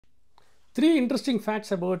Three interesting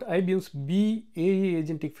facts about IBM's Beeai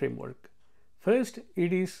agentic framework. First,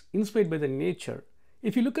 it is inspired by the nature.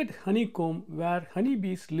 If you look at honeycomb, where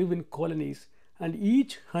honeybees live in colonies and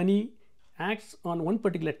each honey acts on one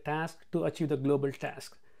particular task to achieve the global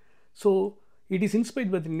task. So it is inspired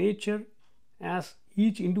by the nature, as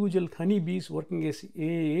each individual honeybee is working as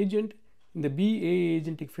AA agent. In the Beeai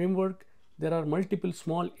agentic framework, there are multiple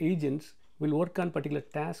small agents will work on particular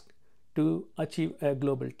task to achieve a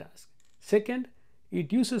global task. Second,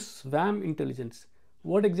 it uses swarm intelligence.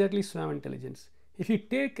 What exactly is swarm intelligence? If you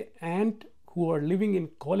take ant who are living in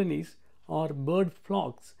colonies or bird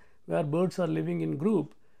flocks where birds are living in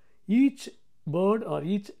group, each bird or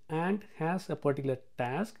each ant has a particular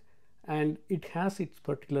task and it has its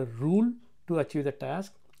particular rule to achieve the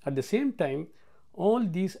task. At the same time, all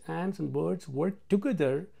these ants and birds work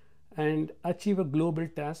together and achieve a global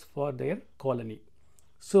task for their colony.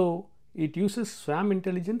 So it uses swarm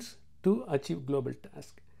intelligence to achieve global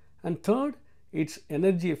task. And third, it's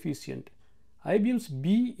energy efficient. IBM's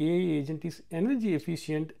Beeai agent is energy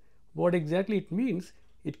efficient. What exactly it means?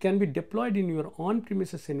 It can be deployed in your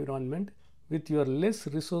on-premises environment with your less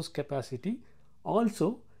resource capacity.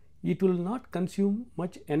 Also, it will not consume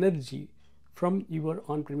much energy from your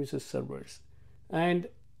on-premises servers. And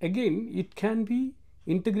again, it can be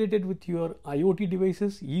integrated with your IoT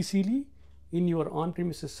devices easily in your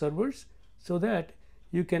on-premises servers so that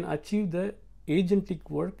you can achieve the agentic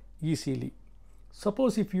work easily.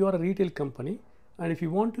 Suppose if you are a retail company and if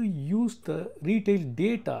you want to use the retail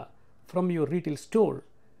data from your retail store,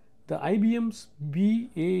 the IBM's Beeai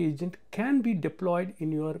agent can be deployed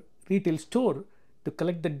in your retail store to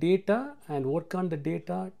collect the data and work on the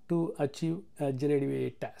data to achieve a generative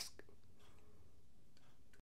AI task.